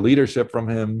see more leadership from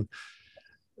him.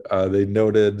 They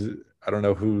noted, I don't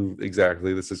know who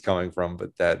exactly this is coming from,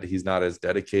 but that he's not as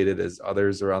dedicated as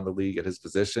others around the league at his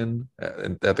position,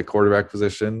 at the quarterback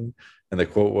position. And the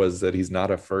quote was that he's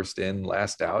not a first in,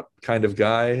 last out kind of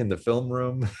guy in the film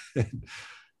room.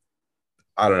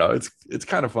 I don't know. It's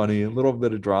kind of funny. A little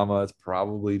bit of drama. It's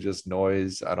probably just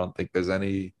noise. I don't think there's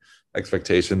any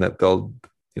expectation that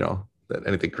that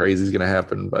anything crazy is going to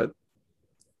happen, but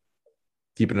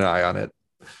keeping an eye on it.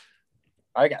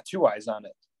 I got 2 eyes on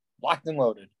it. Locked and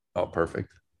loaded. Oh, perfect.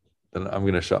 Then I'm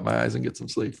going to shut my eyes and get some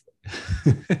sleep.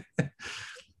 All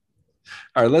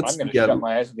right, I'm going to shut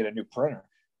my eyes and get a new printer.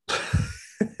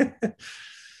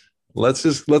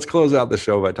 Let's close out the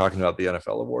show by talking about the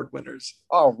NFL award winners.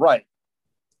 All right.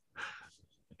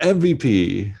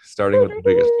 MVP, starting with the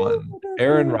biggest one,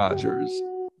 Aaron Rodgers,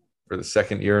 for the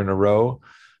second year in a row.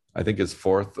 I think his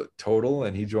 4th total,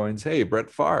 and he joins Brett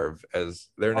Favre, as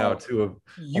they're now two of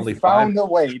only 5. You found the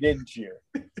way, didn't you?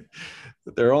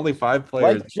 There are only 5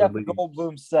 players. Like Jeff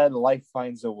Goldblum said, life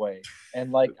finds a way.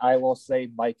 And like I will say,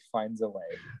 Mike finds a way.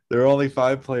 There are only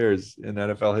 5 players in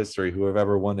NFL history who have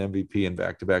ever won MVP in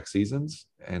back-to-back seasons.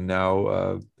 And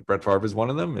now Brett Favre is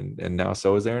one of them, and now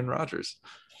so is Aaron Rodgers.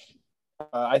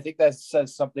 I think that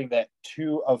says something that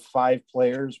 2 of 5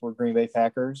 players were Green Bay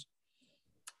Packers.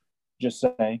 Just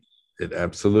saying. It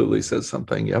absolutely says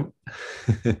something. Yep.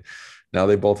 Now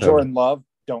they both Jordan Love,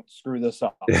 don't screw this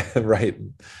up. Right.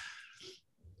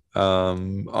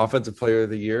 Offensive player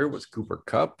of the year was Cooper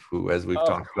Kupp, who, as we've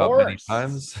talked about many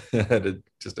times, had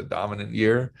just a dominant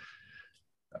year.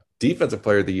 Defensive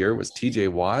player of the year was TJ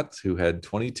Watt, who had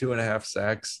 22.5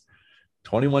 sacks,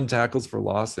 21 tackles for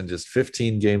loss, and just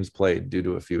 15 games played due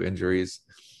to a few injuries.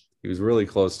 He was really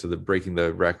close to breaking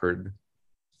the record.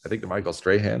 I think the Michael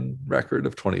Strahan record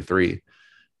of 23.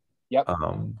 Yep.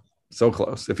 So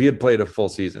close. If he had played a full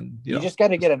season, you just got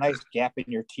to get a nice gap in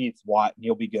your teeth, Watt, and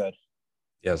you'll be good.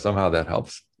 Yeah, somehow that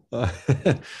helps.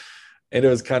 And it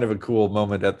was kind of a cool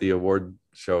moment at the award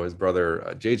show. His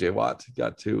brother, JJ Watt,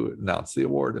 got to announce the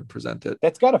award and present it.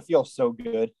 That's got to feel so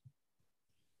good.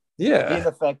 Yeah. And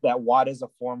the fact that Watt is a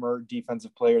former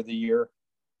defensive player of the year.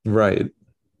 Right.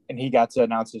 And he got to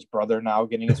announce his brother now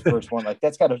getting his first one. Like,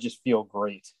 that's got to just feel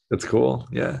great. That's cool.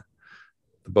 Yeah.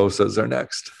 The Bosa's are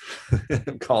next.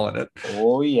 I'm calling it.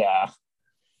 Oh, yeah.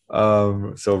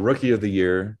 So rookie of the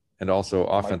year and also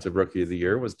offensive rookie of the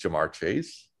year was Jamar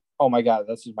Chase. Oh, my God.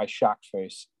 This is my shocked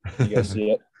face. You guys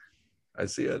see it? I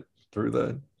see it through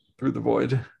the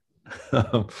void.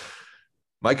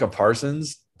 Micah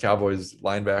Parsons, Cowboys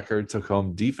linebacker, took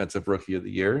home defensive rookie of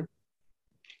the year.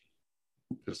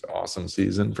 Just awesome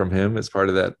season from him as part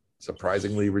of that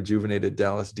surprisingly rejuvenated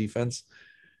Dallas defense.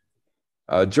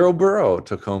 Joe Burrow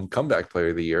took home comeback player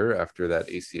of the year after that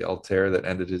ACL tear that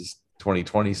ended his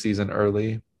 2020 season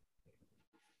early.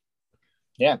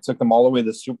 Yeah, it took them all the way to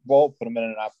the Super Bowl, put them in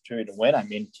an opportunity to win. I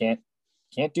mean, can't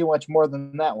do much more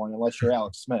than that one unless you're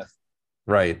Alex Smith.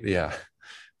 Right. Yeah.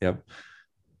 Yep.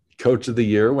 Coach of the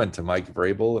year went to Mike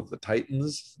Vrabel of the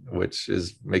Titans, which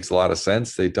makes a lot of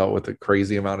sense. They dealt with a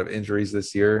crazy amount of injuries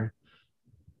this year.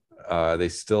 They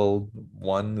still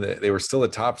won. They were still a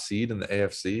top seed in the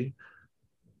AFC.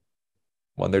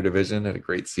 Won their division, had a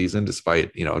great season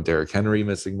despite, Derrick Henry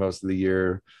missing most of the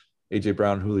year, AJ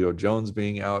Brown, Julio Jones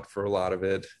being out for a lot of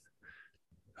it.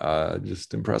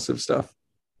 Just impressive stuff.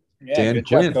 Yeah, Dan good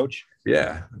Quinn. job, Coach.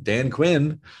 Yeah, Dan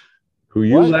Quinn, who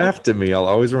you laughed at me. I'll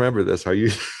always remember this. How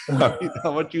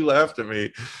much you laughed at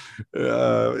me in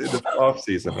the off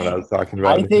season when I was talking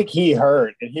about I think he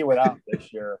heard and he went out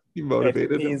this year. He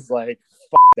motivated him. He's like,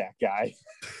 "F that guy."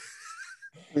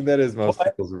 I mean, that is most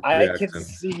people's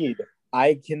reaction.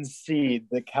 I concede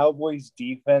the Cowboys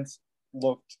defense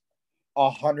looked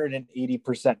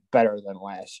 180% better than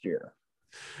last year.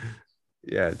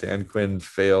 Yeah, Dan Quinn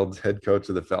failed head coach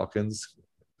of the Falcons,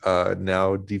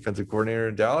 now defensive coordinator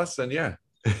in Dallas. And yeah,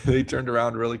 they turned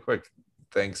around really quick,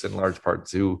 thanks in large part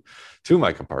to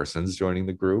Micah Parsons joining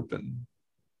the group and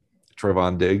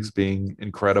Trevon Diggs being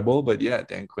incredible. But yeah,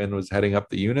 Dan Quinn was heading up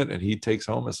the unit and he takes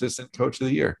home assistant coach of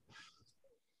the year.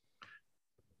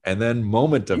 And then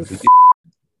moment of the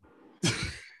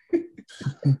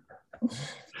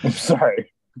I'm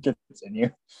sorry. Continue.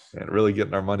 And really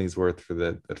getting our money's worth for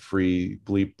that free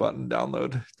bleep button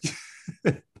download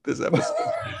this episode.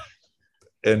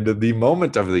 And the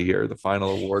moment of the year, the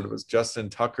final award was Justin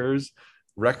Tucker's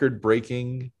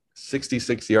record-breaking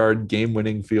 66-yard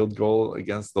game-winning field goal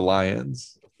against the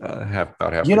Lions.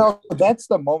 About half. That's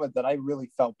the moment that I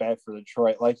really felt bad for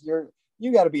Detroit. Like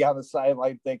you got to be on the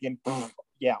sideline thinking,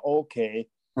 yeah, okay.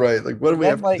 Right. Like, what do we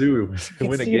have to do to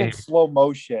win a game? In slow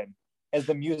motion as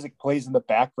the music plays in the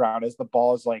background, as the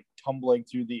ball is like tumbling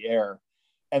through the air.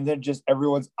 And then just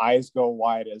everyone's eyes go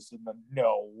wide as in the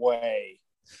no way.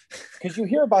 Because you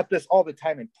hear about this all the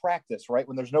time in practice, right?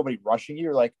 When there's nobody rushing you,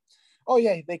 you're like, oh,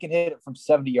 yeah, they can hit it from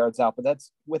 70 yards out, but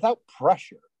that's without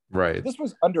pressure. Right. This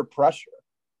was under pressure.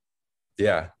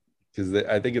 Yeah. Because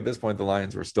I think at this point, the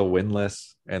Lions were still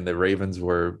winless and the Ravens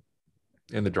were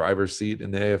in the driver's seat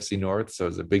in the AFC North. So it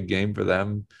was a big game for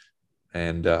them.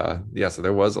 And so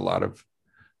there was a lot of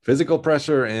physical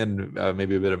pressure and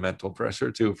maybe a bit of mental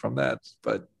pressure too from that.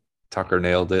 But Tucker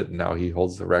nailed it. And now he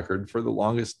holds the record for the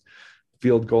longest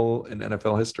field goal in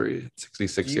NFL history,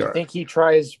 66 yards. Do you think he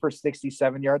tries for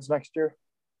 67 yards next year?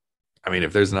 I mean,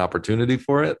 if there's an opportunity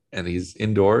for it and he's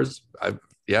indoors,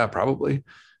 probably.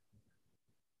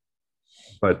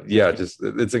 But yeah, just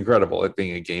it's incredible it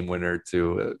being a game winner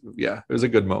too. It was a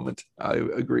good moment. I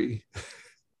agree.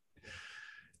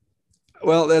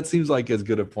 Well, that seems like as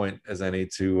good a point as any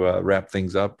to wrap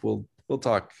things up. We'll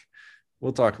talk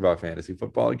about fantasy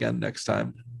football again next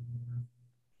time.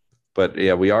 But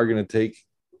yeah, we are going to take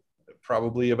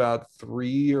probably about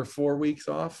 3 or 4 weeks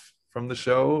off from the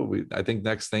show. I think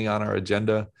next thing on our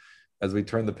agenda as we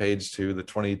turn the page to the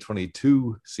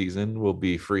 2022 season will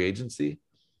be free agency.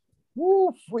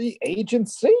 Woo, free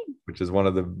agency, which is one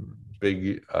of the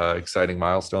big exciting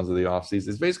milestones of the offseason.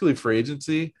 It's basically free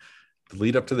agency, the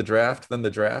lead up to the draft, then the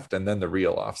draft, and then the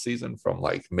real offseason from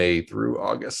like May through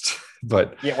August.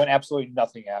 But yeah, when absolutely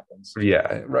nothing happens.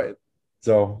 Yeah, right.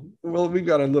 So we've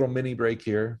got a little mini break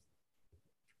here.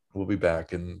 We'll be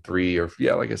back in 3 or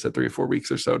 4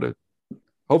 weeks or so to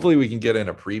hopefully we can get in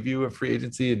a preview of free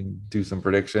agency and do some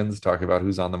predictions, talk about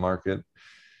who's on the market.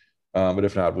 But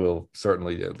if not, we'll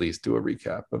certainly at least do a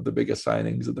recap of the biggest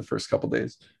signings of the first couple of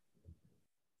days.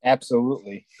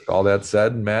 Absolutely. With all that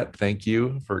said, Matt, thank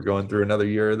you for going through another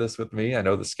year of this with me. I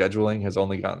know the scheduling has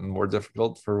only gotten more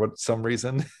difficult for some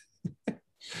reason.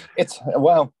 It's I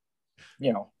want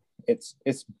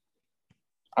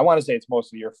to say it's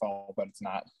mostly your fault, but it's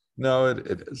not. No,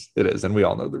 it is. It is. And we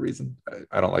all know the reason.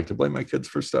 I don't like to blame my kids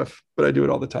for stuff, but I do it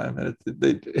all the time. And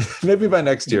maybe by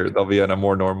next year, they'll be in a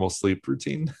more normal sleep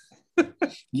routine.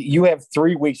 You have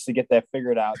 3 weeks to get that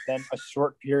figured out, then a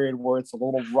short period where it's a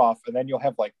little rough, and then you'll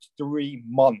have like 3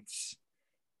 months.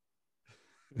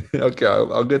 Okay,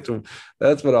 I'll get to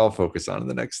that's what I'll focus on in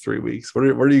the next 3 weeks. What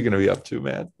are you going to be up to,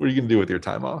 Matt? What are you going to do with your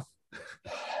time off?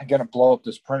 I'm going to blow up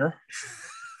this printer.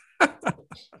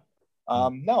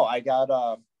 No,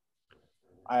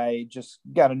 I just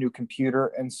got a new computer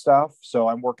and stuff. So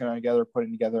I'm putting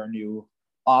together a new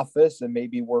office and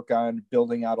maybe work on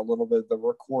building out a little bit of the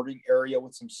recording area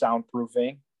with some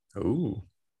soundproofing. Ooh.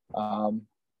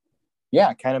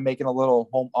 Yeah, kind of making a little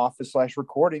home office /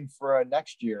 recording for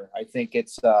next year. I think I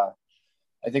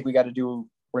think we're going to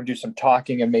do some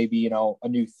talking and maybe, a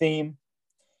new theme.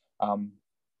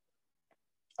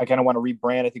 I kind of want to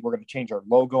rebrand. I think we're going to change our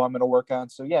logo. I'm going to work on.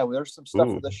 So yeah, there's some stuff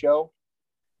for the show.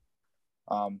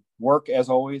 Work, as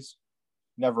always,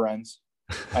 never ends.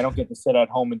 I don't get to sit at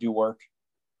home and do work.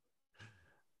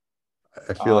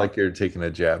 I feel like you're taking a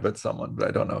jab at someone, but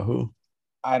I don't know who.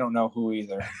 I don't know who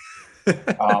either.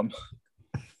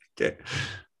 Okay.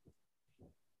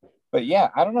 But yeah,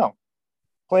 I don't know.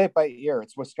 Play it by ear.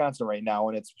 It's Wisconsin right now,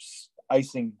 and it's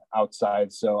icing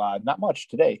outside. So not much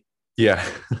today. Yeah.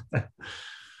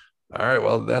 All right.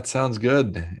 Well, that sounds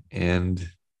good. And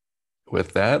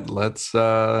with that, let's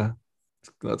call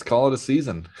it a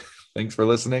season. Thanks for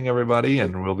listening, everybody,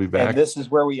 and we'll be back. And this is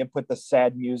where we input the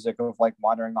sad music of like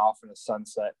wandering off in a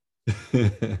sunset.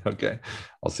 Okay.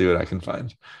 I'll see what I can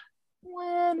find.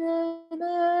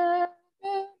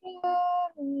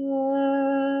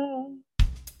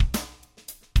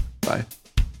 Bye.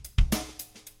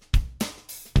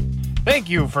 Thank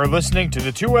you for listening to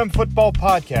the 2M Football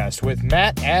Podcast with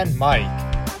Matt and Mike.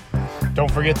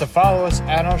 Don't forget to follow us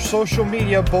on our social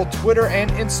media, both Twitter and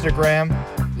Instagram.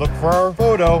 Look for our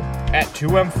photo at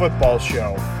 2M Football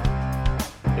Show.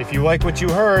 If you like what you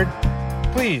heard,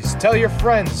 please tell your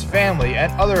friends, family,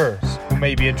 and others who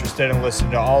may be interested in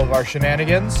listening to all of our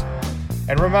shenanigans.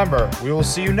 And remember, we will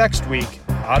see you next week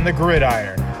on the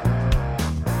Gridiron.